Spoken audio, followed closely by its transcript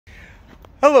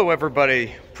Hello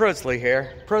everybody, Presley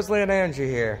here. Presley and Angie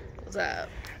here. What's up?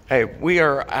 Hey, we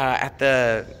are at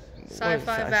the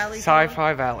Sci-Fi Valley Con.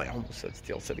 Sci-Fi Valley, I almost said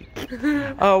Steel City.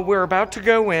 We're about to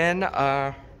go in.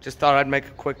 Just thought I'd make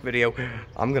a quick video.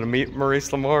 I'm gonna meet Maurice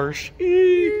LaMarche.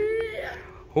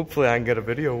 Hopefully I can get a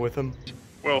video with him.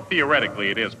 Well,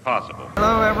 theoretically, it is possible.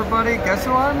 Hello everybody, guess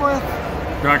who I'm with?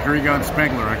 Dr. Egon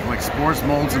Spengler. I collect spores,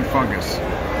 molds, and fungus.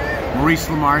 Maurice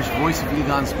LaMarche, voice of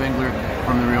Egon Spengler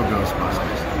from the real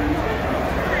Ghostbusters.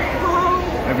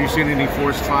 Have you seen any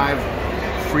Force 5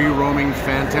 free-roaming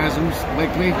phantasms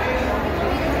lately?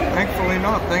 Thankfully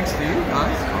not, thanks to you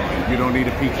guys. You don't need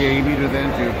a PKA meter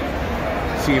then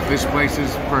to see if this place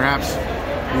is perhaps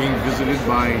being visited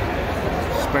by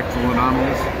spectral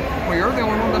anomalies? Well, you're the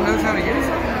only one that knows how to use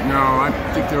it. No, I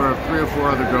think there are 3 or 4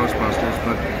 other Ghostbusters,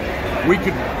 but we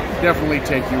could definitely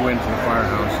take you into the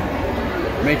firehouse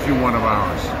and make you one of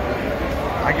ours.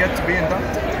 I get to be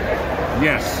inducted?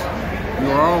 Yes. You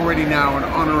are already now an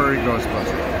honorary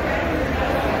Ghostbuster.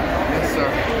 Yes, sir.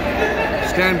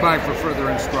 Stand by for further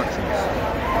instructions.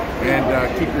 And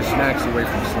keep your snacks away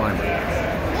from Slimer.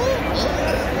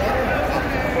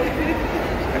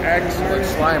 Excellent,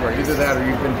 Slimer. Either that or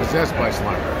you've been possessed by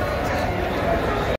Slimer.